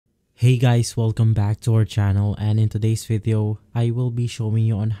Hey guys, welcome back to our channel, and in today's video, I will be showing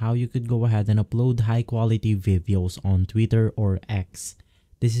you on how you could go ahead and upload high quality videos on Twitter or X.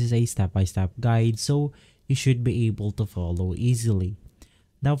 This is a step-by-step guide, so you should be able to follow easily.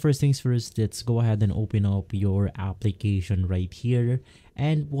 Now first things first, let's go ahead and open up your application right here,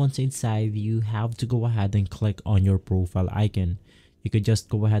 and once inside, you have to go ahead and click on your profile icon. You could just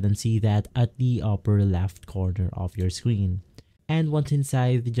go ahead and see that at the upper left corner of your screen. And once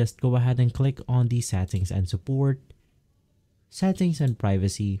inside, just go ahead and click on the settings and support, settings and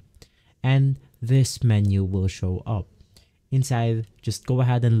privacy, and this menu will show up. Inside, just go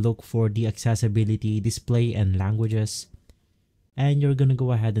ahead and look for the accessibility, display, and languages. And you're gonna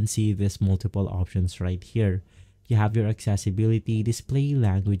go ahead and see this multiple options right here. You have your accessibility, display,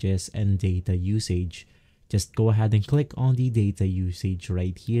 languages, and data usage. Just go ahead and click on the data usage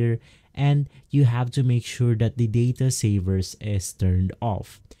right here, and you have to make sure that the data savers is turned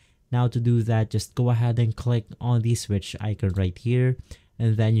off. Now to do that, just go ahead and click on the switch icon right here,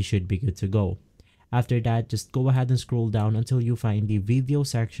 and then you should be good to go. After that, just go ahead and scroll down until you find the video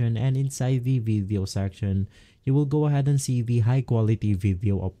section, and inside the video section, you will go ahead and see the high quality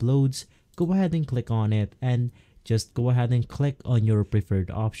video uploads. Go ahead and click on it, and just go ahead and click on your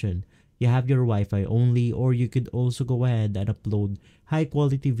preferred option. You have your Wi-Fi only, or you could also go ahead and upload high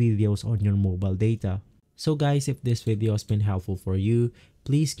quality videos on your mobile data. So guys, if this video has been helpful for you,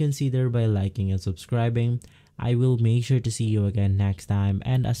 please consider by liking and subscribing. I will make sure to see you again next time,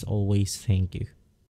 and as always, thank you.